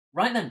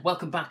Right then,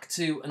 welcome back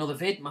to another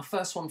vid. My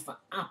first one for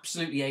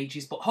absolutely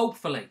ages, but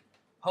hopefully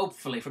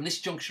from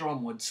this juncture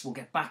onwards, we'll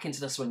get back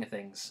into the swing of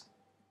things.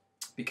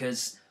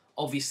 Because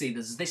obviously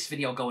there's this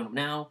video going up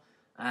now.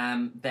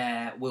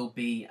 There will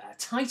be a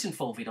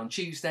Titanfall vid on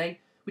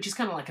Tuesday, which is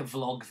kind of like a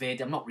vlog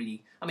vid. I'm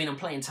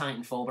playing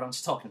Titanfall, but I'm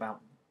just talking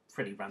about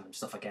pretty random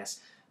stuff, I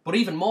guess. But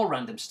even more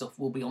random stuff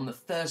will be on the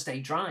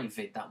Thursday Drive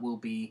vid that will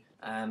be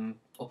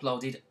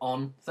uploaded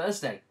on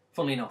Thursday,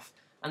 funnily enough.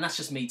 And that's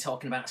just me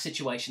talking about a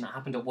situation that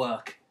happened at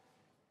work,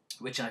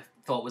 which I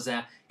thought was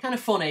kind of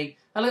funny,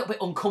 a little bit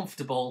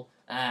uncomfortable,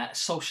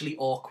 socially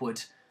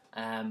awkward.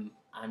 And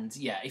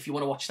yeah, if you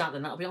want to watch that,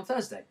 then that'll be on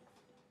Thursday.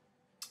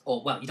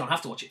 Or, well, you don't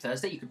have to watch it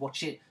Thursday. You could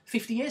watch it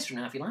 50 years from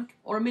now if you like,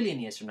 or a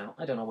million years from now.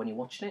 I don't know when you're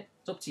watching it.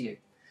 It's up to you.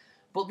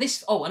 But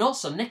this... Oh, and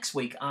also next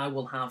week I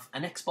will have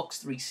an Xbox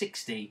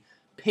 360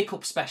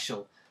 pickup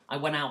special. I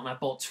went out and I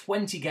bought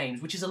 20 games,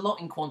 which is a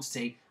lot in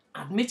quantity.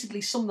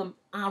 Admittedly, some of them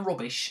are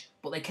rubbish,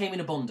 but they came in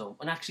a bundle,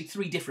 and actually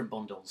 3 different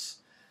bundles.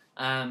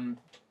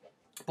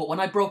 But when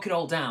I broke it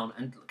all down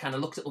and kind of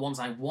looked at the ones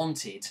I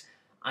wanted,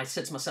 I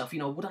said to myself, you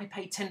know, would I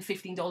pay $10,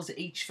 $15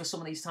 each for some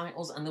of these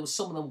titles? And there was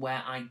some of them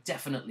where I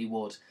definitely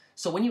would.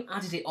 So when you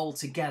added it all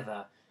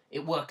together,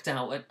 it worked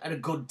out at a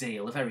good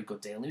deal, a very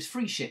good deal. And it was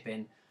free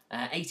shipping,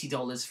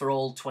 $80 for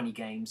all 20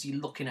 games.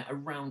 You're looking at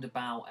around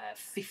about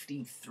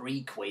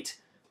 53 quid,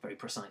 very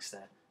precise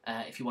there,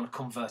 if you want to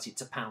convert it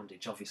to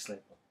poundage, obviously.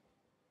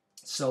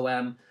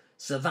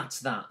 So that's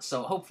that.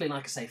 So hopefully,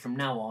 like I say, from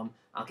now on,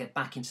 I'll get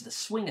back into the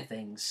swing of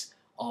things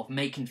of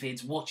making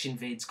vids, watching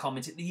vids,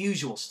 commenting, the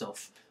usual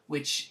stuff,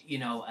 which, you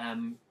know,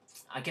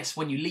 I guess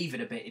when you leave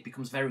it a bit, it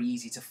becomes very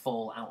easy to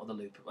fall out of the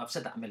loop. I've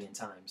said that a million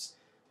times.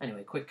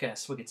 Anyway, quick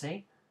swig of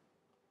tea.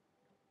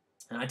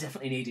 And I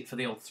definitely need it for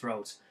the old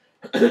throat.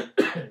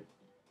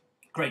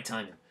 Great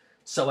timing.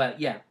 So,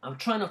 yeah, I'm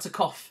trying not to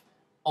cough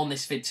on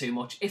this vid too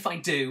much. If I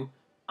do,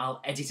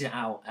 I'll edit it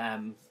out.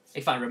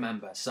 If I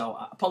remember. So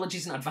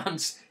apologies in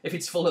advance if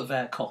it's full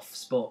of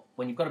coughs, but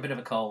when you've got a bit of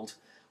a cold,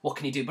 what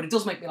can you do? But it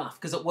does make me laugh,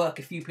 because at work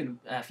a few people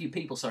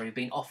have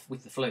been off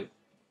with the flu.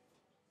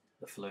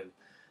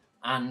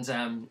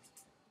 And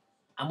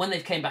when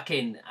they've came back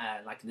in,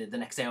 like the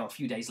next day or a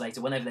few days later,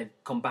 whenever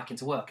they've come back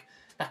into work,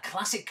 that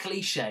classic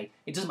cliche,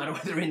 it doesn't matter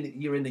whether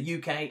you're in the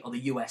UK or the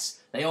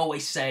US, they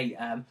always say,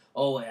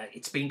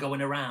 it's been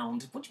going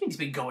around. What do you mean it's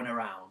been going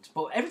around?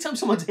 But every time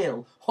someone's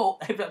ill,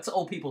 that's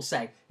all people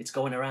say. It's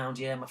going around,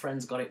 yeah, my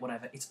friend's got it,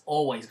 whatever. It's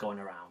always going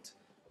around,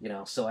 you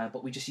know. So,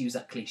 but we just use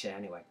that cliche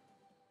anyway.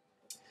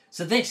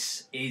 So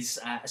this is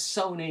a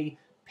Sony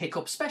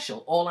pickup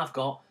special. All I've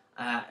got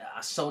are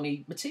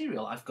Sony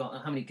material. I've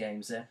got, how many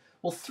games there?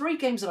 Well, 3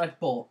 games that I've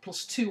bought,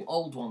 plus 2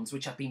 old ones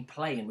which I've been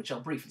playing, which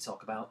I'll briefly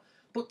talk about.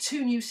 But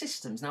 2 new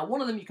systems. Now,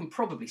 one of them you can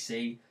probably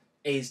see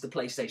is the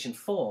PlayStation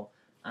 4.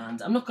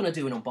 And I'm not going to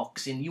do an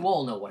unboxing. You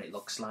all know what it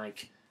looks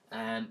like.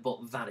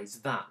 But that is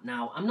that.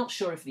 Now, I'm not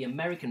sure if the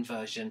American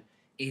version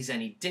is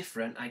any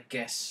different. I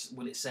guess,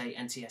 will it say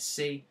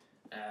NTSC?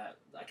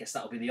 I guess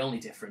that'll be the only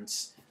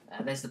difference.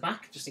 There's the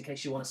back, just in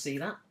case you want to see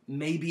that.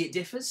 Maybe it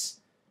differs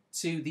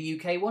to the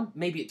UK one.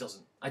 Maybe it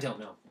doesn't. I don't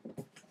know.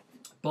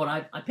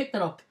 But I picked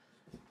that up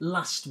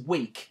last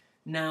week.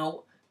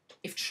 Now,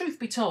 if truth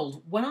be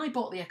told, when I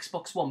bought the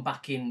Xbox One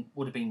back in,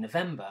 would have been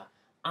November,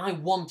 I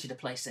wanted a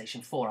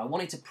PlayStation 4. I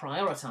wanted to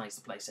prioritise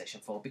the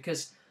PlayStation 4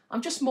 because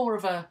I'm just more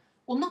of a,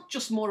 well, not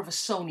just more of a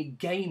Sony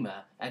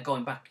gamer,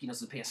 going back, you know,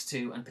 to the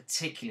PS2 and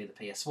particularly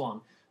the PS1,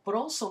 but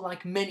also,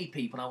 like many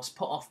people, I was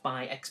put off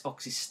by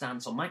Xbox's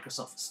stance or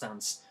Microsoft's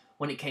stance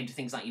when it came to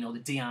things like, you know, the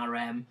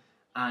DRM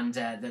and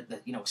the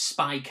you know,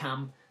 spy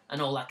cam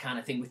and all that kind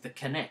of thing with the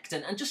Kinect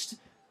and just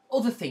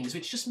other things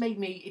which just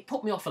it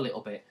put me off a little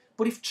bit.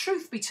 But if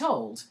truth be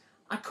told,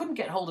 I couldn't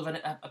get hold of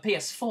a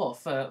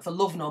PS4 for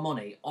love nor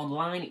money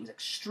online. It was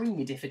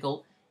extremely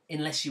difficult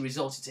unless you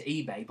resorted to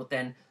eBay. But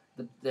then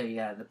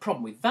the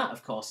problem with that,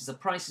 of course, is the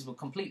prices were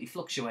completely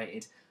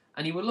fluctuated,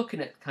 and you were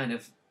looking at kind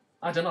of,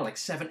 I don't know, like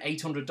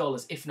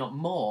 $700-800, if not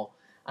more.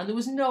 And there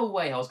was no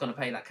way I was going to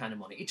pay that kind of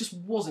money. It just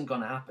wasn't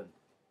going to happen.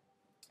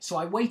 So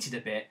I waited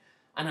a bit,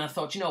 and I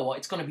thought, you know what,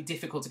 it's going to be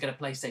difficult to get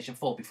a PlayStation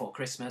 4 before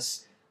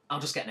Christmas. I'll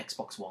just get an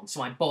Xbox One.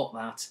 So I bought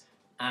that.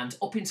 And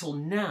up until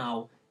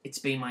now, it's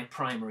been my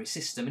primary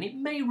system. And it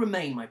may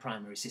remain my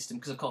primary system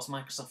because, of course,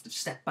 Microsoft have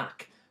stepped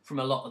back from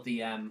a lot of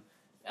the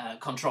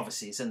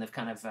controversies. And they've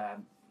kind of,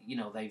 you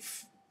know,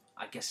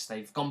 I guess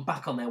they've gone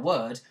back on their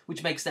word,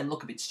 which makes them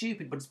look a bit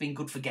stupid, but it's been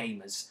good for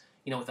gamers.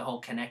 You know, with the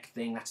whole Kinect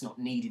thing, that's not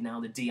needed now.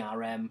 The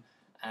DRM,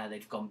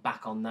 they've gone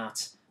back on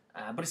that.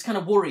 But it's kind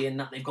of worrying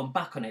that they've gone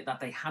back on it, that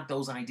they had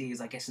those ideas,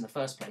 I guess, in the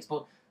first place.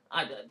 But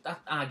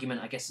that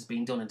argument, I guess, has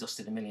been done and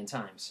dusted a million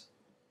times.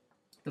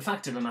 The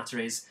fact of the matter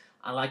is,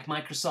 I like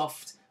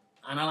Microsoft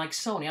and I like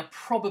Sony. I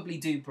probably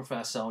do prefer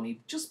Sony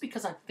just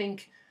because I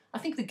think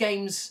the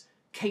games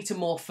cater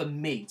more for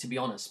me, to be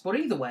honest. But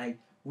either way,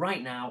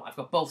 right now, I've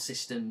got both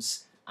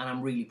systems and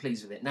I'm really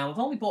pleased with it. Now, I've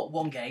only bought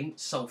 1 game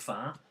so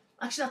far.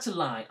 Actually, that's a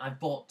lie. I've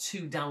bought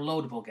 2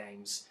 downloadable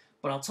games,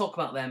 but I'll talk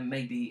about them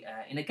maybe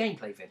in a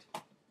gameplay vid.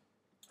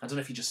 I don't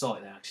know if you just saw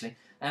it there, actually.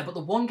 But the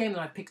one game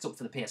that I picked up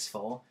for the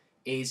PS4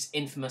 is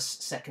Infamous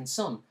Second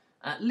Son.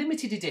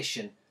 Limited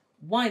edition.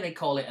 Why they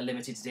call it a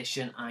limited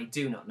edition, I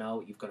do not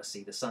know. You've got to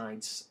see the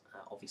sides,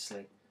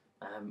 obviously.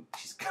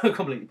 Which is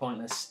completely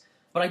pointless.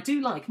 But I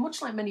do like,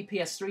 much like many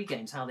PS3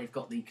 games, how they've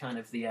got the kind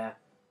of the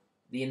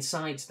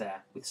insides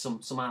there with some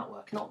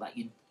artwork. Not that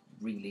you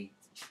really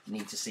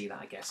need to see that,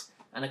 I guess.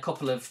 And a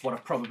couple of what are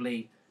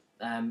probably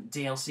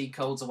DLC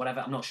codes or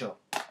whatever, I'm not sure.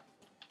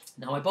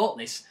 Now, I bought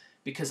this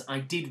because I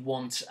did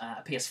want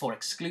a PS4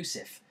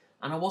 exclusive,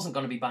 and I wasn't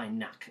going to be buying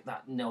Knack.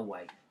 No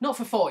way. Not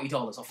for $40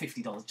 or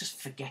 $50, just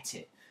forget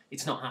it.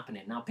 It's not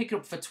happening. Now, pick it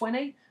up for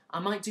 20, I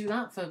might do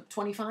that for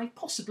 25,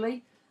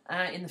 possibly,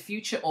 in the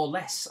future, or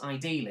less,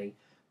 ideally.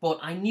 But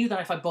I knew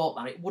that if I bought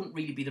that, it wouldn't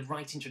really be the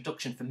right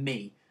introduction for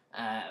me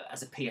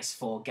as a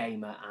PS4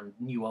 gamer and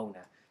new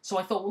owner. So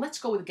I thought, well, let's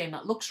go with a game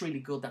that looks really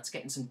good, that's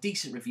getting some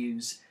decent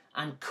reviews,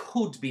 and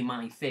could be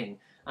my thing.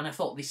 And I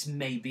thought this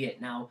may be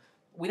it. Now,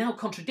 without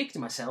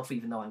contradicting myself,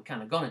 even though I'm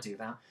kind of going to do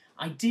that,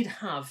 I did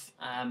have,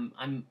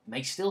 I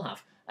may still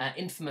have,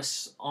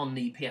 Infamous on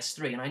the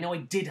PS3. And I know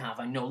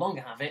I no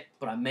longer have it,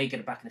 but I may get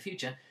it back in the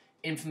future,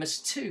 Infamous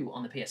 2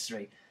 on the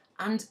PS3.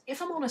 And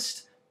if I'm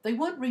honest, they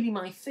weren't really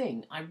my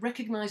thing. I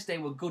recognised they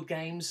were good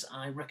games.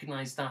 I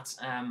recognised that,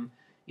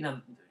 you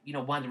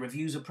know, why the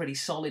reviews are pretty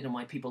solid and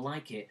why people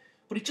like it.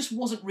 But it just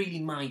wasn't really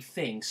my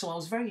thing, so I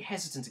was very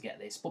hesitant to get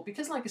this. But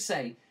because, like I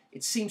say,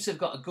 it seems to have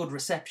got a good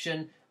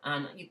reception,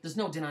 and there's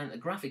no denying that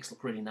the graphics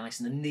look really nice,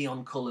 and the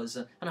neon colours,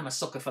 and I'm a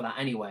sucker for that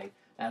anyway,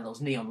 those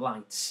neon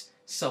lights.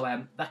 So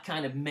that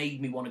kind of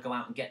made me want to go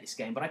out and get this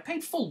game. But I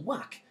paid full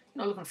whack,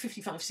 you know, looking at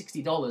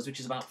 $55, $60,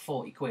 which is about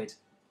 40 quid.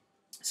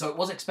 So it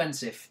was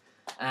expensive,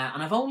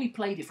 and I've only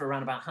played it for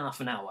around about half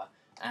an hour.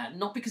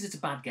 Not because it's a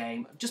bad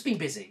game, I've just been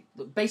busy.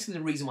 Basically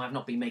the reason why I've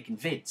not been making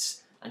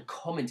vids and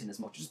commenting as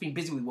much. I've just been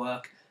busy with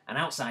work and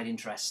outside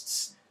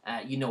interests.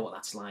 You know what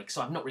that's like.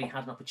 So I've not really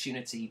had an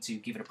opportunity to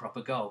give it a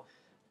proper go.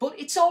 But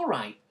it's all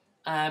right.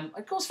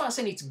 I'd go as far as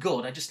saying it's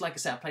good. Like I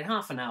said, I played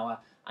half an hour.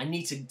 I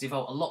need to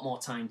devote a lot more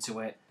time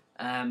to it.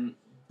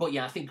 But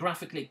yeah, I think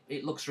graphically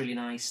it looks really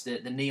nice. The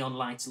neon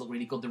lights look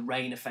really good. The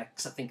rain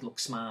effects, I think, look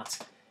smart.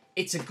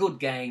 It's a good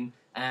game.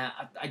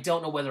 I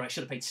don't know whether I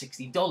should have paid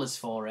 $60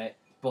 for it,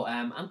 but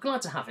I'm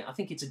glad to have it. I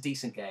think it's a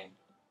decent game.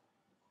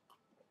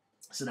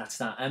 So that's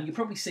that. You're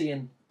probably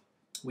seeing,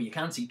 well, you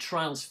can see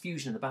Trials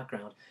Fusion in the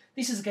background.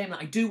 This is a game that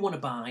I do want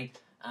to buy.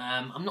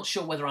 I'm not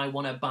sure whether I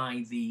want to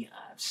buy the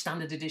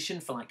standard edition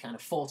for like kind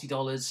of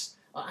 $40.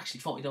 Or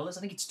actually $40. I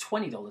think it's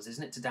 $20,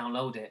 isn't it, to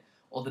download it?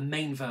 Or the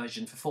main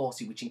version for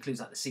 $40, which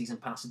includes like the season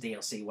pass,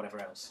 DLC, whatever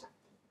else.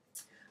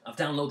 I've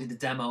downloaded the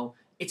demo.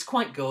 It's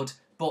quite good,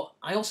 but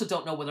I also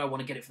don't know whether I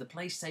want to get it for the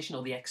PlayStation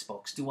or the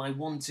Xbox. Do I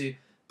want to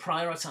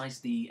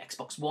prioritise the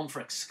Xbox One for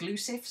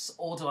exclusives,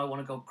 or do I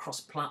want to go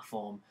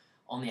cross-platform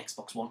on the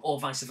Xbox One, or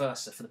vice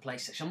versa for the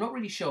PlayStation? I'm not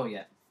really sure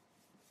yet.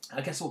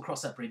 I guess we'll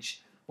cross that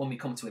bridge when we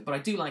come to it. But I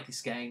do like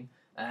this game,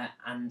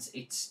 and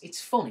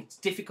it's fun. It's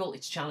difficult.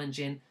 It's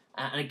challenging.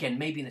 And again,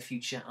 maybe in the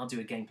future I'll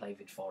do a gameplay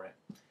vid for it.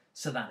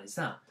 So that is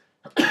that.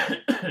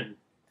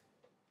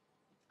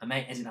 I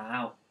may edit that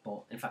out,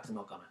 but in fact I'm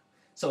not gonna.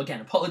 So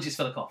again, apologies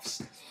for the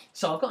coughs.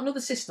 So I've got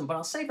another system, but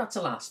I'll save that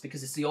to last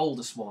because it's the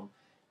oldest one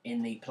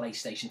in the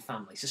PlayStation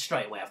family. So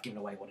straight away I've given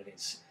away what it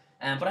is.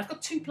 But I've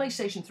got two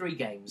PlayStation 3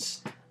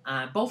 games.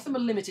 Both of them are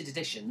limited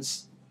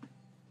editions.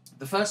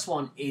 The first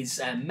one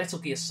is Metal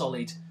Gear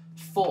Solid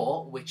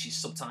 4, which is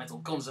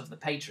subtitled Guns of the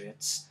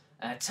Patriots.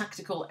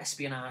 Tactical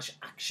espionage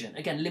action.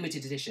 Again,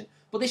 limited edition.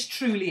 But this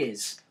truly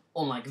is,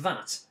 unlike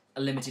that,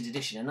 a limited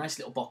edition. A nice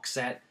little box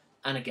set.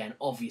 And again,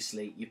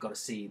 obviously, you've got to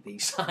see the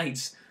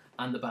sides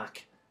and the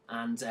back.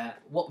 And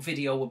what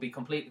video would be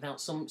complete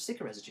without some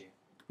sticker residue,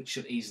 which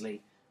should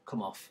easily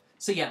come off.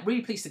 So yeah,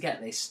 really pleased to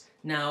get this.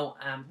 Now,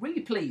 I'm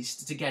really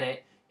pleased to get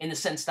it in the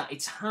sense that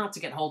it's hard to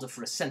get hold of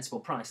for a sensible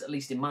price, at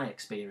least in my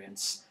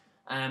experience.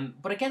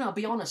 But again, I'll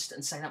be honest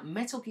and say that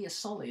Metal Gear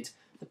Solid,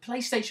 the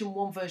PlayStation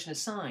 1 version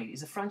aside,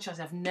 is a franchise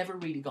I've never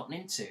really gotten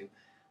into.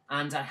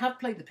 And I have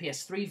played the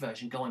PS3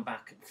 version going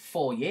back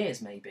 4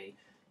 years maybe,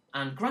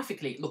 and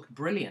graphically it looked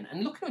brilliant.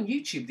 And looking on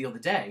YouTube the other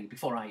day,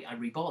 before I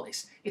rebought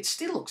this, it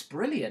still looks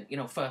brilliant. You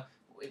know,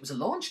 it was a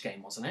launch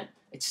game, wasn't it?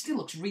 It still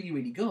looks really,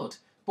 really good.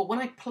 But when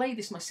I played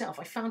this myself,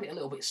 I found it a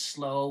little bit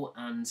slow,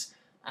 and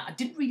I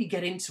didn't really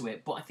get into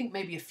it. But I think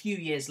maybe a few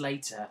years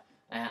later,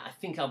 I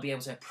think I'll be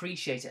able to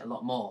appreciate it a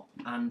lot more.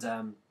 And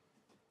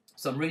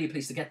so I'm really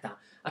pleased to get that.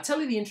 I'll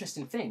tell you the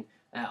interesting thing,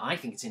 I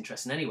think it's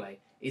interesting anyway,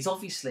 is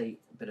obviously,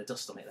 a bit of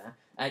dust on it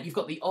there, you've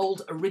got the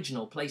old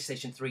original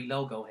PlayStation 3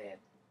 logo here,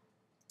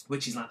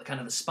 which is like the kind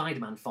of the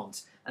Spider-Man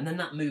font. And then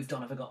that moved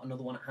on. Have I got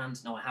another one at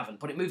hand? No, I haven't.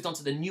 But it moved on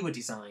to the newer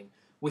design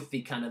with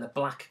the kind of the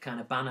black kind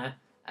of banner.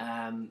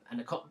 And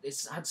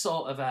it's had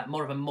sort of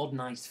more of a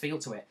modernised feel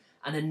to it.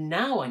 And then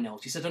now I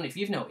notice, I don't know if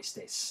you've noticed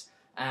this,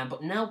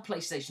 but now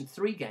PlayStation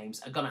 3 games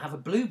are going to have a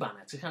blue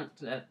banner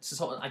to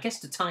sort of, I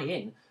guess, to tie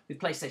in with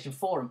PlayStation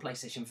 4 and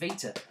PlayStation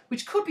Vita,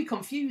 which could be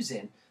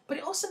confusing. But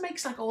it also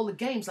makes like all the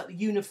games, like the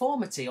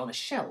uniformity on a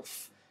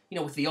shelf, you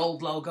know, with the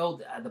old logo,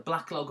 the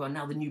black logo, and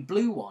now the new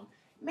blue one,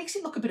 it makes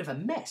it look a bit of a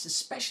mess,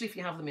 especially if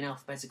you have them in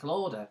alphabetical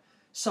order.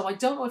 So I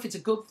don't know if it's a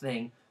good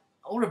thing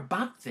or a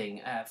bad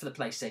thing for the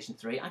PlayStation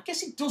 3. I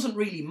guess it doesn't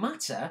really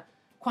matter,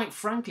 quite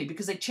frankly,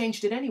 because they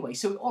changed it anyway,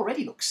 so it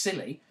already looks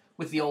silly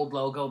with the old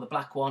logo, the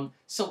black one.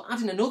 So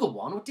adding another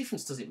one, what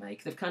difference does it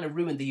make? They've kind of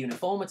ruined the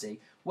uniformity.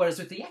 Whereas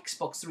with the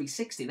Xbox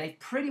 360, they've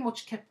pretty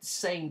much kept the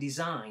same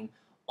design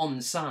on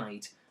the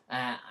side.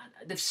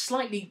 They've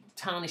slightly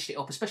tarnished it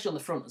up, especially on the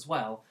front as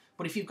well.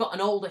 But if you've got an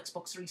old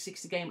Xbox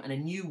 360 game and a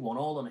new one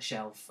all on a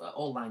shelf,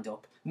 all lined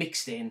up,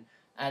 mixed in,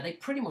 they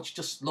pretty much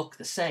just look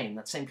the same,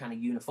 that same kind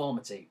of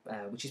uniformity,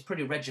 which is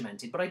pretty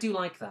regimented. But I do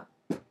like that.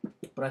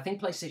 But I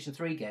think PlayStation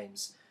 3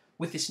 games,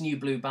 with this new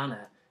blue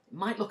banner, it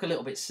might look a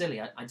little bit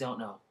silly, I don't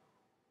know.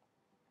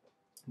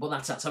 But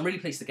that's that, so I'm really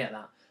pleased to get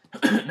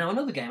that. Now,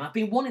 another game, I've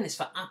been wanting this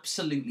for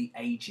absolutely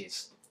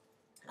ages.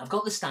 I've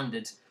got the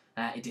standard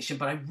edition,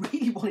 but I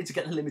really wanted to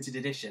get the limited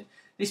edition.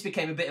 This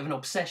became a bit of an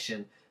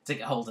obsession to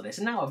get hold of this,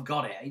 and now I've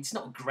got it. It's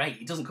not great,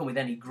 it doesn't come with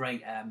any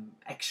great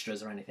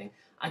extras or anything.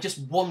 I just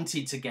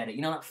wanted to get it.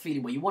 You know that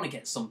feeling where you want to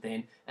get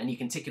something and you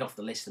can tick it off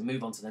the list and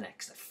move on to the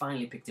next. I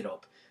finally picked it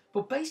up.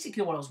 But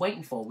basically what I was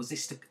waiting for was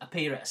this to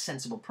appear at a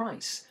sensible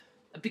price,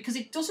 because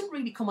it doesn't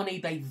really come on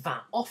eBay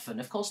that often.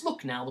 Of course,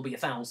 look now, there'll be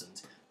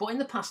 1,000, but in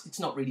the past it's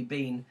not really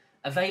been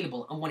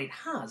available, and when it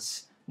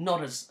has,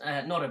 not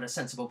at a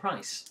sensible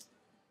price.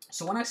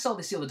 So when I saw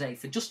this the other day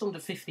for just under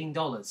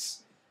 $15,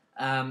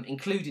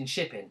 including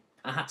shipping,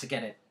 I had to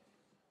get it.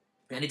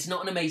 And it's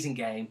not an amazing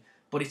game,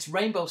 but it's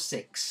Rainbow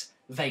Six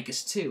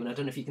Vegas 2, and I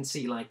don't know if you can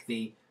see like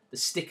the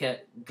sticker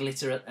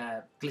glittering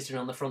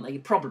on the front there. You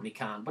probably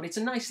can, but it's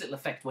a nice little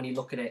effect when you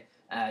look at it,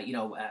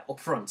 up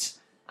front.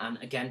 And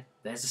again,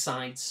 there's the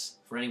sides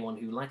for anyone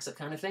who likes that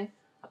kind of thing.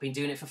 I've been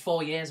doing it for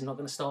 4 years. I'm not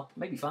going to stop.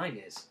 Maybe 5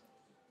 years.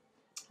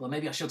 Well,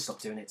 maybe I should stop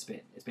doing it. It's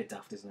a bit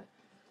daft, isn't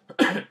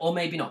it? Or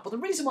maybe not. But the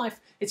reason why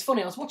it's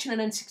funny, I was watching an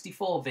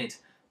N64 vid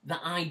that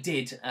I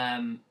did.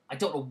 I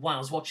don't know why I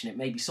was watching it.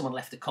 Maybe someone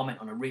left a comment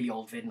on a really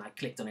old vid and I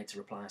clicked on it to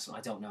reply. So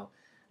I don't know.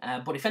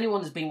 But if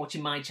anyone has been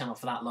watching my channel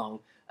for that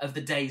long, of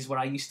the days where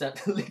I used to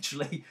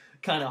literally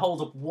kind of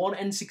hold up one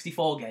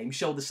N64 game,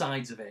 show the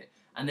sides of it,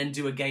 and then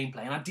do a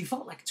gameplay, and I'd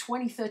devote like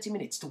 20-30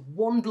 minutes to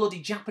one bloody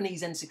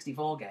Japanese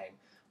N64 game.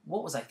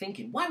 What was I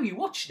thinking? Why were you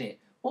watching it?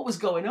 What was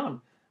going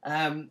on?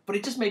 But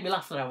it just made me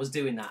laugh that I was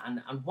doing that,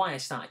 and why I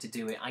started to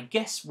do it, I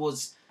guess,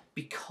 was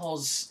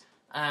because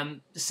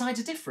the sides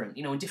are different,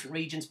 you know, in different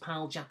regions,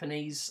 PAL,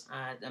 Japanese,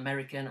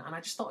 American, and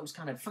I just thought it was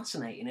kind of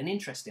fascinating and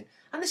interesting.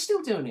 And they're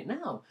still doing it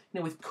now, you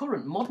know, with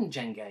current modern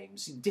gen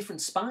games,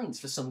 different spines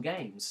for some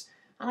games.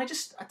 And I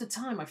just, at the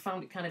time, I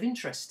found it kind of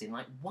interesting,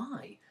 like,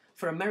 why?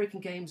 For American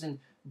games and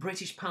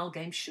British PAL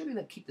games, surely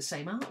they keep the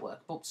same artwork,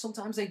 but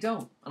sometimes they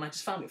don't, and I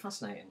just found it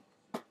fascinating.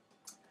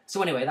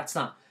 So anyway, that's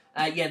that.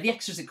 Yeah, the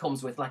extras it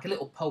comes with, like a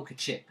little poker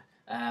chip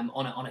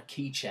on a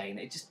keychain.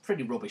 It's just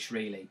pretty rubbish,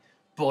 really.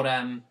 But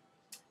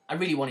I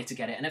really wanted to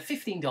get it, and at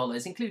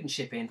 $15, including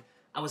shipping,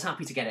 I was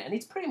happy to get it, and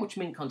it's pretty much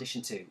mint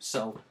condition too,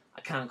 so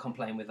I can't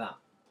complain with that.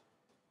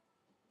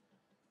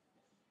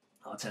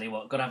 I'll tell you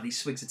what, got to have these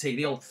swigs of tea,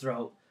 the old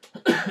throat,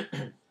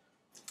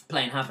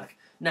 playing havoc.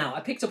 Now,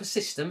 I picked up a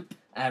system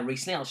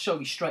recently. I'll show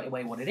you straight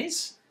away what it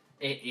is.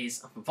 It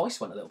is... my voice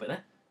went a little bit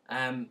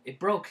there. It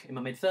broke in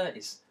my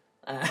mid-30s.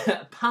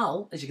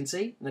 PAL, as you can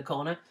see in the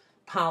corner,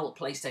 PAL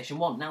PlayStation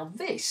 1. Now,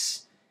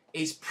 this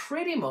is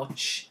pretty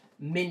much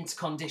mint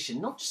condition.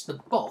 Not just the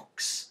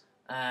box,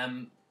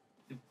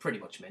 pretty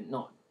much mint,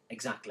 not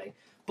exactly,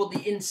 but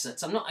the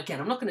inserts. I'm not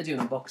going to do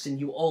an unboxing.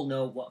 You all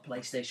know what a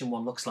PlayStation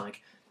 1 looks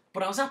like.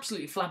 But I was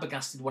absolutely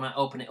flabbergasted when I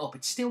opened it up.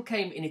 It still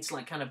came in its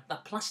like kind of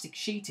that plastic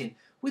sheeting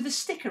with a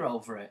sticker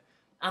over it.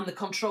 And the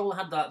controller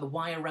had the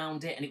wire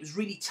around it, and it was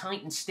really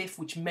tight and stiff,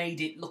 which made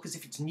it look as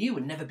if it's new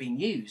and never been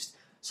used.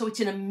 So it's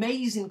in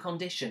amazing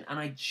condition, and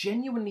I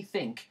genuinely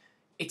think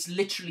it's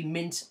literally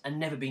mint and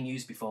never been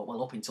used before,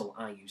 well, up until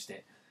I used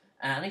it.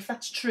 And if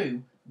that's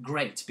true,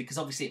 great, because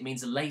obviously it means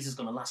the laser's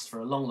going to last for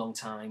a long, long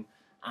time,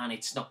 and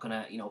it's not going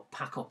to, you know,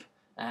 pack up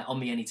on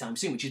me anytime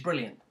soon, which is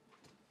brilliant.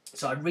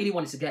 So I really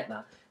wanted to get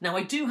that. Now,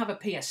 I do have a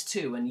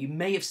PS2, and you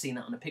may have seen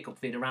that on a pickup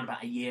vid around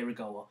about a year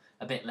ago, or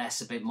a bit less,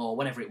 a bit more,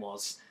 whatever it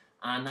was.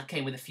 And that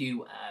came with a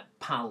few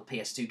PAL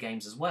PS2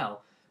 games as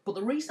well. But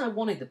the reason I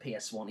wanted the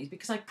PS1 is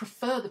because I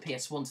prefer the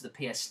PS1 to the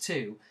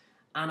PS2,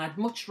 and I'd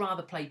much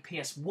rather play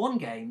PS1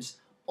 games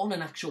on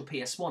an actual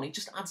PS1. It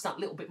just adds that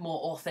little bit more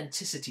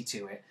authenticity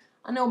to it.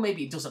 I know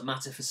maybe it doesn't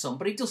matter for some,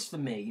 but it does for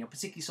me, you know,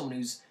 particularly someone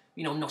who's,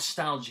 you know,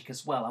 nostalgic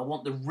as well. I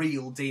want the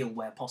real deal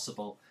where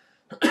possible.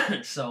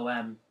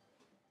 So,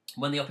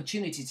 when the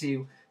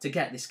opportunity to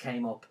get this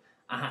came up,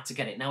 I had to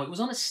get it. Now, it was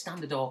on a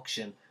standard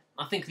auction.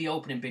 I think the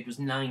opening bid was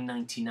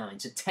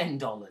 $9.99, so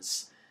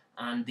 $10.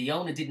 And the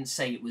owner didn't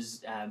say it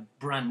was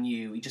brand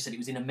new. He just said it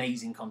was in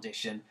amazing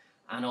condition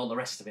and all the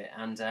rest of it.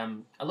 And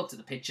I looked at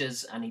the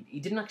pictures, and he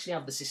didn't actually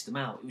have the system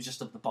out. It was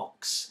just of the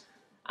box.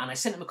 And I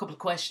sent him a couple of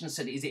questions,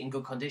 said, is it in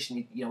good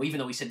condition? You know, even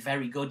though he said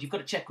very good, you've got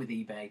to check with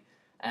eBay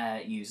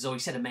users. Or he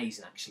said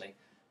amazing, actually.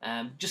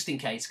 just in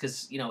case,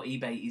 because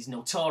eBay is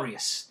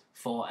notorious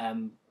for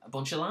a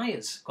bunch of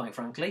liars, quite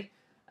frankly.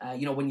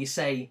 When you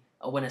say,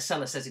 or when a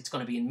seller says it's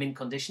going to be in mint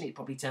condition, it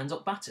probably turns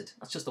up battered.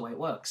 That's just the way it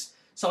works.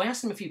 So I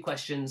asked them a few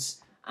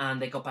questions,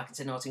 and they got back and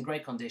said, no, it's in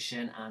great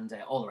condition, and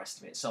all the rest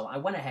of it. So I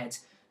went ahead,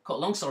 cut a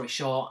long story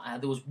short,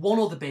 there was one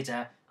other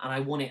bidder, and I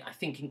won it, I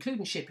think,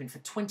 including shipping, for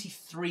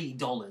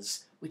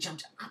 $23, which I'm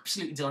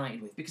absolutely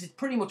delighted with, because it's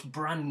pretty much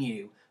brand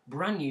new,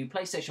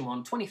 PlayStation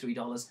 1,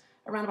 $23,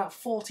 around about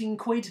 14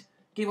 quid,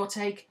 give or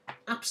take.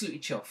 Absolutely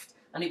chuffed.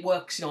 And it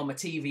works, on my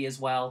TV as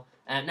well.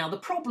 Now, the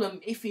problem,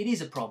 if it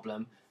is a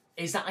problem,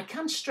 is that I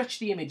can stretch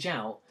the image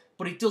out,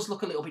 but it does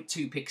look a little bit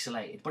too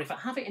pixelated. But if I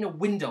have it in a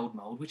windowed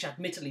mode, which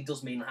admittedly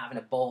does mean having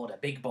a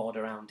big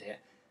border around it,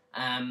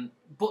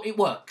 but it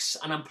works,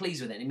 and I'm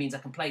pleased with it. It means I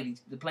can play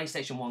the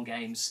PlayStation 1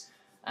 games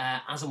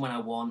as and when I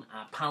want,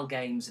 PAL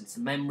games, and it's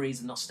the memories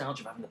and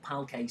nostalgia of having the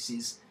PAL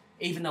cases.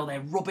 Even though they're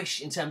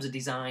rubbish in terms of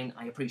design,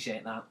 I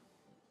appreciate that.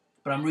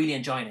 But I'm really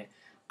enjoying it.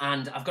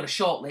 And I've got a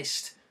short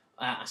list,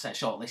 I say a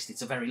short list,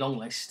 it's a very long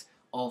list,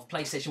 of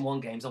PlayStation 1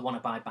 games I want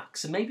to buy back.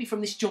 So maybe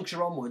from this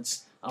juncture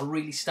onwards, I'll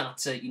really start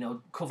to,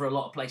 cover a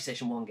lot of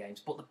PlayStation 1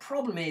 games. But the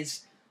problem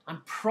is,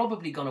 I'm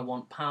probably going to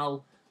want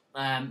PAL,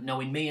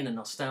 knowing me and the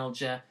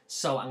nostalgia,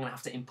 so I'm going to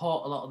have to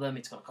import a lot of them.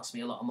 It's going to cost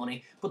me a lot of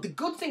money. But the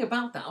good thing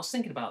about that, I was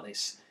thinking about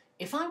this,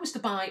 if I was to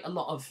buy a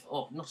lot of,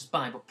 or not just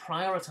buy, but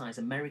prioritise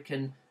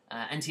American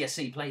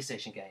NTSC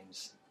PlayStation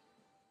games,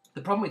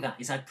 the problem with that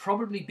is I'd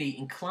probably be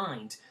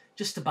inclined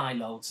just to buy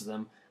loads of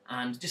them,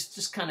 and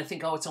just kind of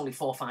think, oh, it's only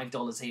 $4 or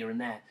 $5 here and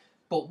there.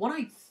 But what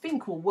I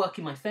think will work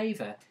in my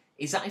favour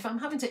is that if I'm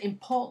having to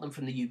import them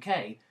from the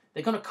UK,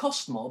 they're going to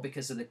cost more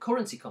because of the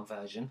currency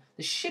conversion,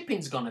 the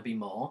shipping's going to be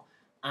more,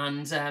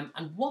 and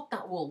what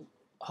that will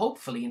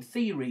hopefully, in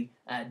theory,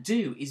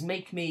 do is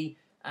make me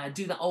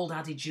do that old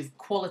adage of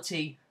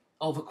quality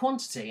over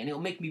quantity, and it'll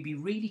make me be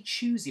really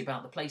choosy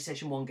about the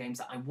PlayStation 1 games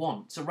that I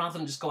want. So rather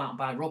than just go out and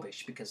buy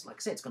rubbish, because like I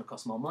said, it's going to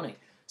cost more money.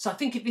 So I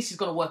think if this is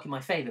going to work in my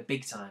favour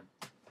big time.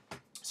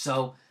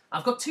 So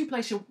I've got two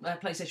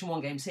PlayStation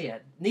 1 games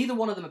here. Neither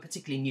one of them are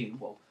particularly new.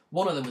 Well,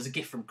 one of them was a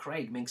gift from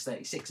Craig,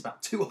 Minx36,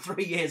 about 2 or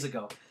 3 years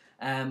ago.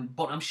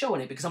 But I'm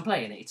showing it because I'm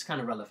playing it. It's kind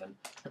of relevant.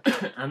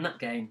 And that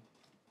game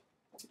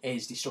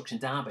is Destruction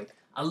Derby.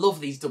 I love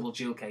these double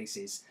jewel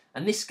cases.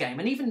 And this game,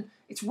 and even,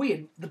 it's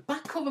weird, the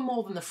back cover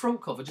more than the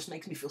front cover just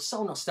makes me feel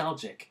so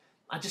nostalgic.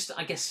 I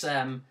guess,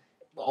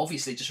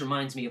 obviously it just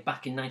reminds me of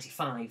back in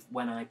 '95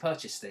 when I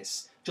purchased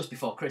this, just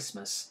before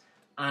Christmas.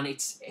 And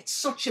it's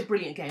such a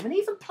brilliant game. And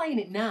even playing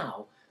it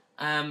now,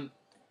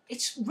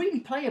 it's really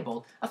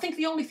playable. I think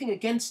the only thing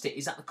against it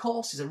is that the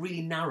courses are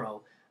really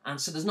narrow, and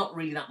so there's not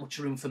really that much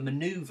room for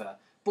manoeuvre.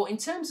 But in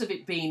terms of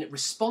it being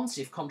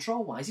responsive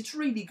control-wise, it's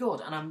really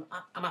good, and I'm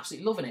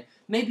absolutely loving it.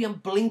 Maybe I'm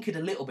blinkered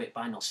a little bit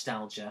by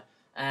nostalgia,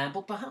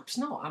 but perhaps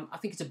not. I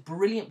think it's a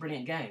brilliant,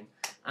 brilliant game,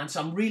 and so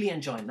I'm really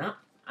enjoying that.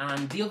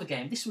 And the other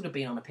game, this would have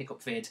been on a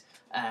pickup vid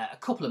a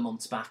couple of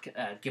months back,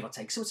 give or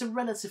take, so it's a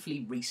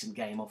relatively recent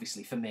game,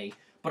 obviously, for me.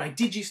 But I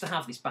did used to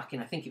have this back in,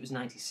 I think it was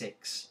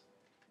 96.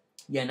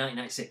 Yeah,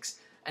 1996.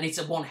 And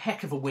it's one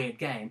heck of a weird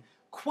game.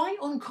 Quite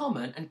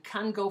uncommon and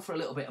can go for a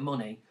little bit of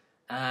money.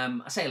 I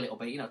say a little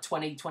bit,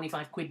 20,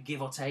 25 quid,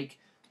 give or take.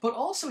 But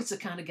also it's the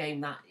kind of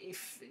game that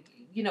if,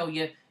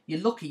 you're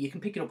lucky, you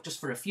can pick it up just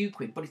for a few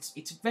quid. But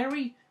it's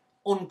very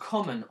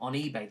uncommon on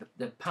eBay,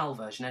 the PAL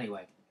version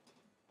anyway.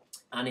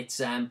 And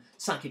it's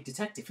Psychic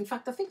Detective. In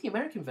fact, I think the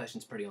American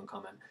version's pretty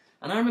uncommon.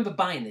 And I remember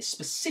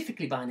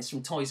specifically buying this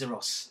from Toys R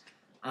Us.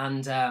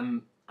 And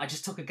I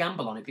just took a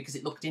gamble on it because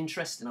it looked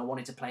interesting. I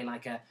wanted to play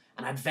like an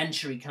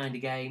adventure-y kind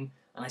of game.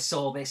 And I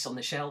saw this on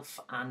the shelf,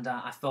 and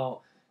I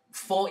thought,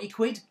 40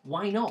 quid?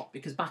 Why not?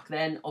 Because back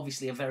then,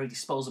 obviously a very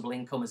disposable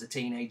income as a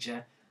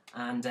teenager,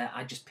 and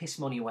I just pissed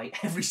money away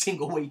every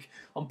single week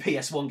on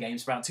PS1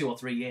 games for about 2 or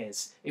 3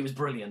 years. It was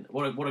brilliant.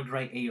 What a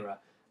great era.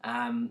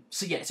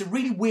 So yeah, it's a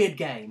really weird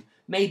game.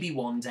 Maybe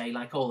one day,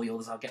 like all the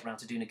others, I'll get around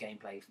to doing a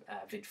gameplay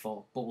vid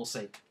for, but we'll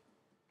see.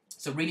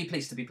 So really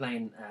pleased to be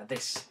playing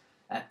this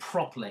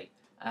properly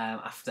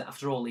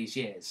after all these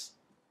years.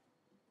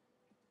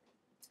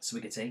 So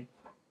we can see.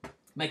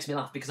 Makes me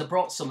laugh because I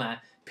brought some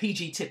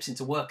PG tips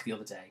into work the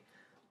other day,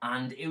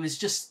 and it was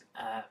just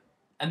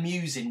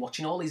amusing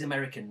watching all these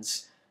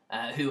Americans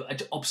who are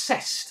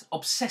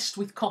obsessed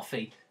with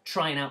coffee,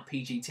 trying out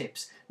PG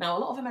tips. Now, a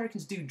lot of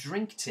Americans do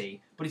drink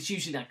tea, but it's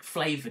usually like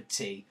flavoured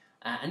tea,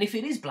 and if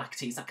it is black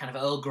tea, it's that kind of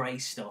Earl Grey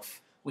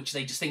stuff, which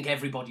they just think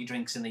everybody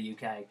drinks in the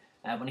UK.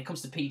 When it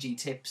comes to PG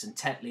tips and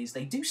Tetleys,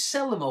 they do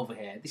sell them over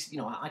here. This,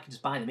 I can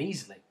just buy them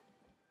easily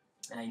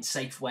in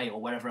Safeway or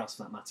wherever else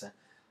for that matter.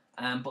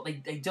 But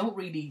they don't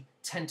really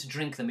tend to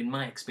drink them in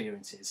my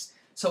experiences.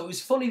 So it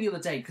was funny the other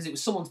day because it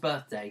was someone's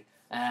birthday,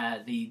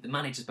 the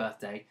manager's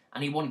birthday,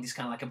 and he wanted this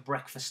kind of like a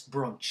breakfast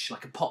brunch,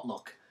 like a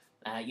potluck,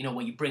 where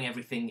you bring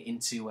everything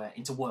into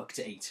work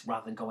to eat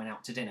rather than going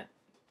out to dinner,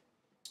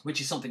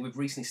 which is something we've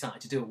recently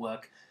started to do at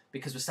work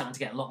because we're starting to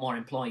get a lot more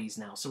employees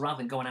now. So rather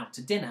than going out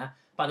to dinner,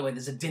 by the way,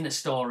 there's a dinner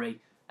story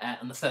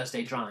and the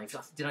Thursday Drive.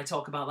 Did I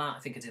talk about that? I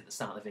think I did at the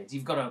start of the vid.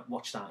 You've got to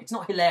watch that. It's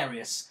not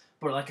hilarious,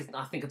 but like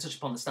I think I touched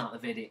upon the start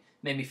of the vid, it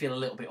made me feel a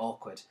little bit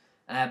awkward.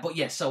 But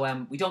yeah,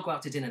 so we don't go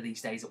out to dinner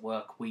these days at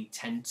work. We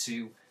tend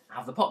to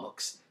have the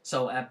potlucks.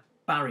 So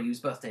Barry, whose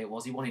birthday it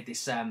was, he wanted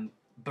this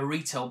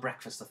burrito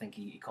breakfast, I think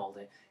he called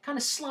it. Kind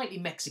of slightly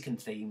Mexican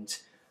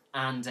themed,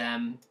 and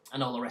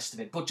all the rest of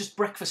it. But just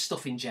breakfast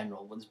stuff in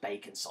general. There's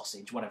bacon,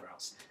 sausage, whatever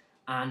else.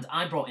 And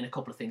I brought in a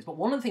couple of things. But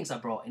one of the things I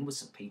brought in was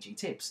some PG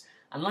tips.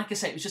 And like I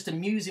say, it was just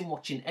amusing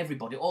watching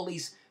everybody, all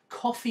these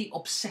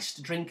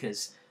coffee-obsessed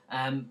drinkers,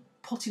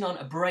 putting on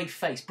a brave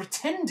face,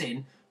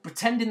 pretending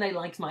they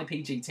liked my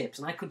PG tips.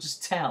 And I could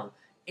just tell,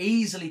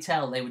 easily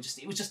tell, it was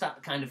just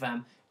that kind of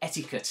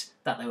etiquette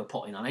that they were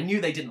putting on. I knew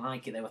they didn't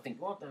like it. They were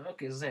thinking, what the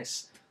heck is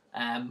this?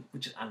 And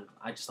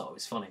I just thought it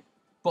was funny.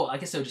 But I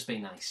guess they were just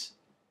being nice.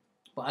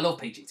 But I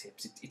love PG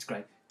tips. It's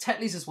great.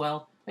 Tetleys as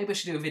well. Maybe I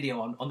should do a video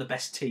on the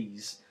best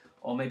teas.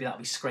 Or maybe that'll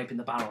be scraping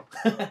the barrel,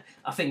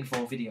 I think, for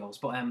videos.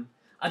 But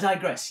I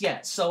digress, yeah.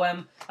 So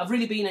I've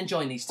really been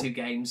enjoying these two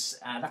games.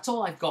 That's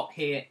all I've got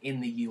here in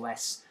the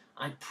US.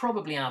 I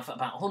probably have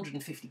about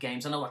 150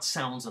 games. I know that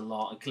sounds a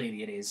lot, and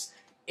clearly it is,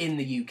 in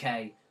the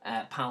UK.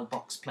 PAL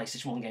box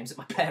PlayStation 1 games at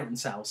my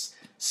parents' house.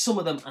 Some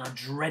of them are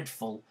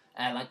dreadful,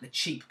 like the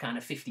cheap kind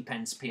of 50p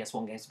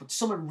PS1 games, but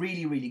some are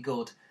really, really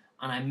good,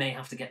 and I may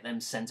have to get them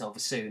sent over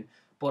soon.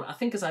 But I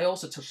think, as I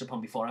also touched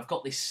upon before, I've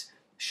got this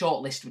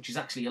short list, which is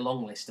actually a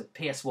long list of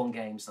PS1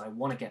 games that I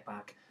want to get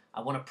back.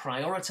 I want to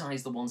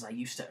prioritise the ones I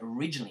used to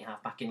originally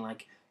have back in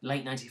like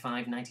late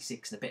 95,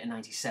 96, and a bit of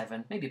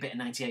 97, maybe a bit of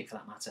 98 for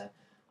that matter.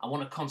 I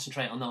want to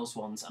concentrate on those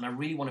ones, and I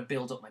really want to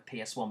build up my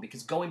PS1,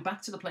 because going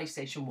back to the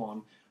PlayStation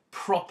 1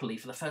 properly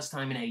for the first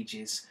time in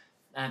ages,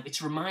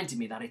 it's reminded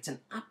me that it's an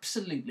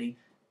absolutely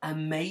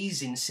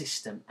amazing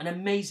system. An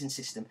amazing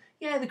system.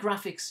 Yeah, the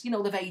graphics,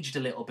 they've aged a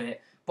little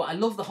bit, but I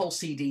love the whole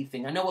CD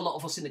thing. I know a lot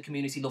of us in the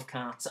community love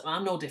carts.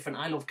 I'm no different.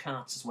 I love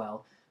carts as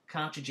well.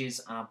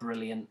 Cartridges are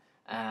brilliant.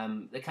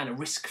 They're kind of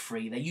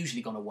risk-free. They're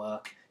usually going to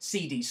work.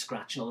 CDs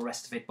scratch and all the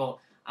rest of it, but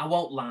I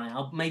won't lie.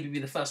 I'll maybe be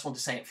the first one to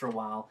say it for a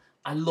while.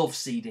 I love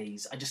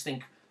CDs. I just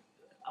think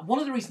one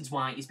of the reasons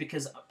why is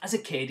because as a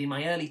kid, in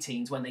my early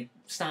teens, when they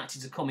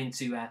started to come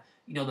into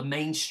the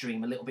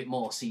mainstream a little bit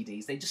more,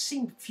 CDs, they just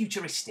seemed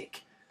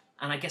futuristic.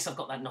 And I guess I've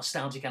got that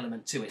nostalgic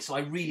element to it, so I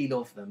really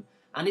love them.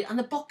 And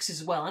the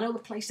boxes as well. I know the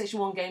PlayStation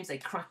 1 games, they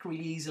crack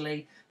really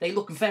easily. They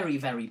look very,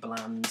 very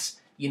bland.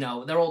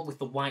 They're all with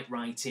the white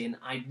writing.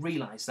 I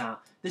realise that.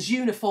 There's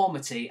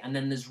uniformity, and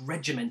then there's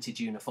regimented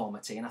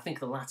uniformity. And I think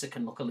the latter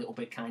can look a little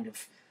bit kind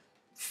of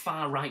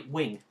far right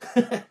wing.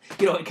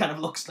 It kind of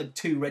looks like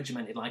too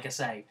regimented, like I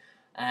say.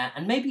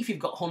 And maybe if you've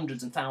got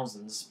hundreds and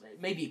thousands,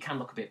 maybe it can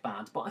look a bit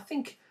bad. But I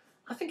think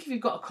if you've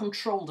got a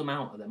controlled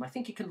amount of them, I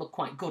think it can look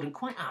quite good and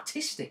quite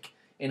artistic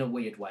in a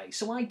weird way.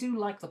 So I do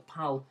like the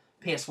PAL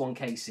PS1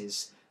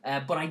 cases,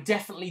 but I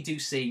definitely do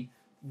see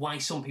why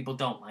some people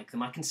don't like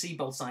them. I can see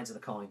both sides of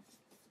the coin.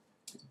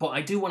 But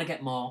I do want to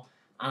get more,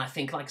 and I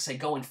think, like I say,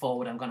 going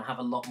forward, I'm going to have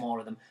a lot more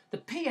of them. The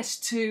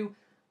PS2,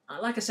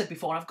 like I said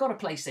before, I've got a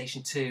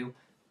PlayStation 2.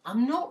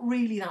 I'm not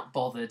really that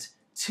bothered,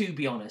 to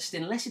be honest,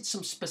 unless it's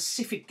some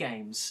specific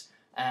games,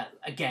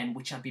 again,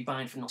 which I'd be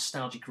buying for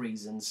nostalgic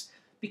reasons.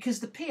 Because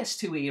the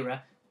PS2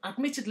 era,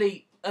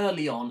 admittedly,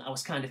 early on, I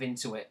was kind of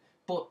into it.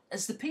 But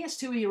as the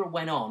PS2 era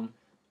went on,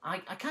 I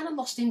kind of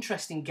lost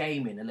interest in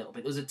gaming a little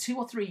bit. There was 2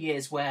 or 3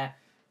 years where,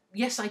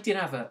 yes, I did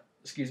have a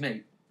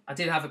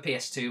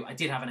PS2, I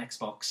did have an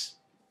Xbox,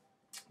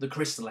 the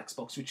Crystal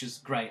Xbox, which is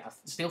great. I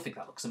still think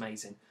that looks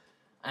amazing.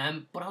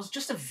 But I was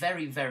just a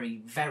very,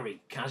 very,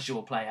 very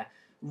casual player.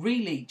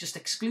 Really, just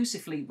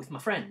exclusively with my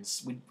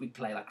friends. We'd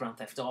play like Grand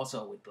Theft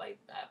Auto, we'd play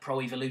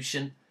Pro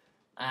Evolution,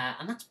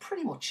 and that's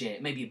pretty much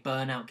it. Maybe a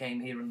Burnout game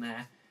here and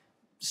there.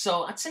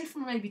 So I'd say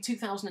from maybe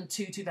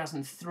 2002,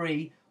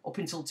 2003, up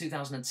until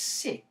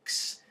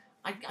 2006,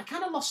 I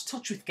kind of lost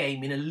touch with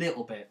gaming a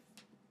little bit.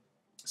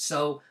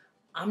 So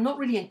I'm not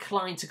really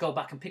inclined to go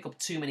back and pick up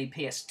too many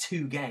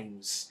PS2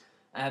 games.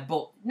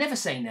 But never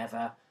say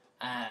never.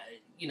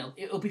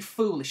 It'll be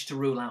foolish to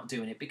rule out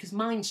doing it, because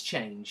minds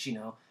change,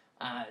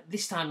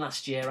 This time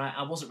last year,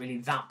 I wasn't really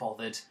that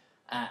bothered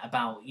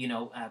about,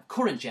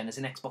 current gen as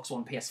an Xbox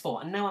One,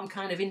 PS4, and now I'm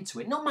kind of into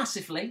it. Not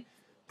massively,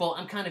 but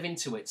I'm kind of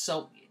into it.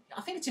 So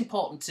I think it's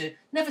important to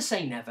never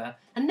say never,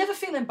 and never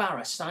feel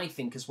embarrassed, I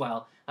think, as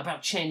well,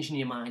 about changing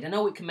your mind. I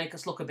know it can make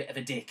us look a bit of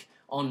a dick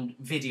on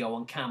video,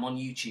 on cam, on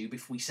YouTube,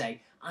 if we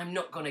say, I'm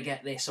not going to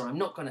get this, or I'm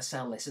not going to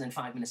sell this, and then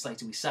 5 minutes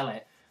later we sell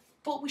it.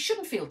 But we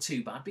shouldn't feel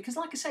too bad, because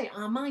like I say,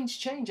 our minds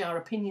change, our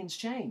opinions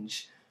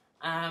change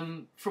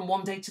from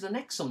one day to the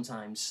next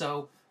sometimes.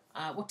 So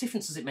what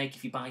difference does it make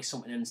if you buy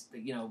something and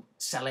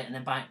sell it and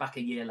then buy it back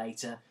a year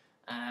later?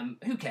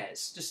 Who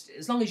cares? Just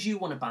as long as you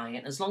want to buy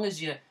it, as long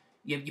as you're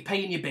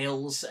paying your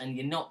bills and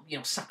you're not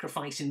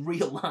sacrificing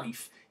real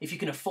life. If you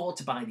can afford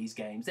to buy these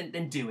games,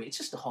 then do it. It's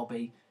just a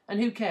hobby, and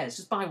who cares?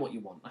 Just buy what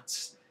you want.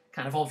 That's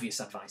kind of obvious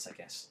advice, I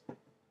guess.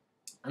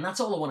 And that's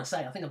all I want to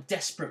say. I think I'm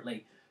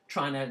desperately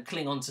trying to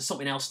cling on to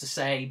something else to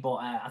say, but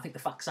I think the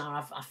facts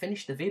are I've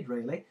finished the vid,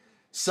 really.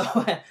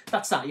 So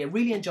that's that. Yeah,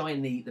 really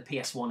enjoying the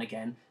PS1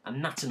 again,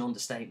 and that's an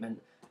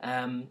understatement.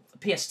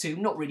 PS2,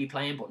 not really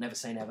playing, but never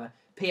say never.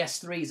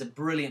 PS3 is a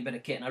brilliant bit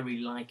of kit, and I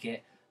really like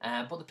it.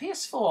 But the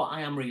PS4,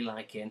 I am really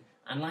liking.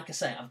 And like I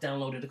say, I've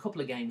downloaded a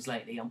couple of games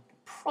lately. I'm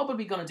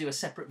probably going to do a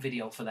separate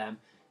video for them.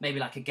 Maybe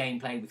like a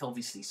gameplay with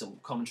obviously some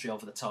commentary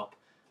over the top.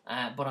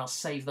 But I'll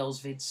save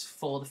those vids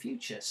for the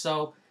future.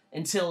 So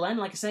until then,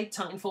 like I say,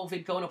 Titanfall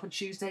vid going up on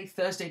Tuesday.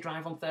 Thursday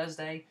drive on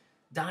Thursday.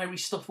 Diary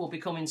stuff will be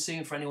coming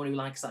soon for anyone who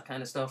likes that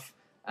kind of stuff.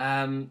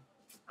 And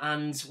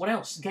what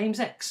else? Games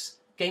X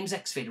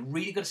vid.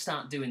 Really got to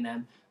start doing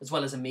them, as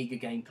well as Amiga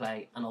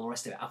gameplay and all the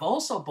rest of it. I've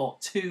also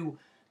bought 2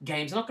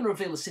 games. I'm not going to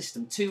reveal the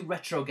system. 2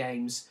 retro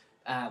games,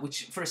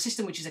 which for a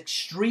system which is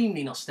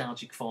extremely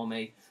nostalgic for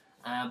me.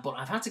 But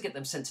I've had to get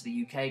them sent to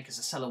the UK because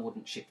the seller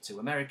wouldn't ship to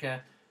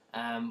America,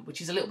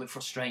 which is a little bit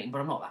frustrating, but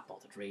I'm not that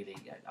bothered really.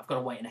 I've got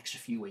to wait an extra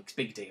few weeks,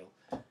 big deal.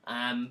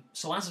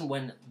 So as and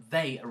when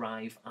they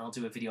arrive, I'll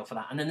do a video for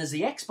that. And then there's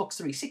the Xbox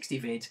 360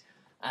 vid,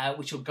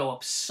 which will go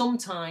up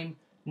sometime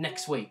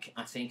next week,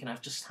 I think, and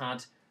I've just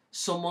had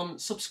someone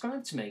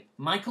subscribe to me.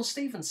 Michael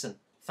Stevenson,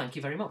 thank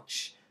you very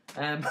much.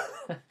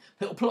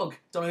 Little plug,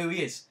 don't know who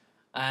he is.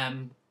 I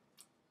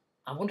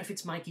wonder if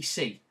it's Mikey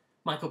C,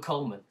 Michael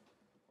Coleman.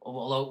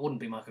 Although it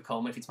wouldn't be Michael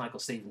Coleman if it's Michael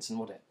Stevenson,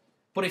 would it?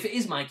 But if it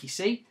is Mikey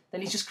C,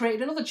 then he's just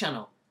created another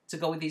channel to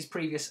go with these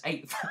previous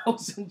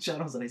 8,000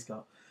 channels that he's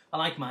got. I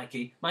like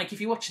Mikey. Mikey,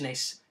 if you're watching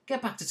this,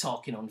 get back to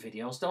talking on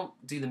videos. Don't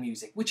do the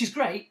music, which is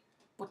great,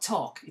 but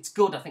talk. It's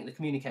good, I think, the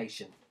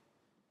communication.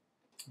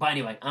 But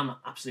anyway, I'm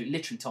absolutely,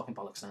 literally talking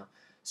bollocks now.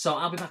 So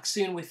I'll be back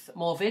soon with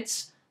more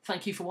vids.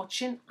 Thank you for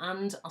watching,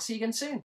 and I'll see you again soon.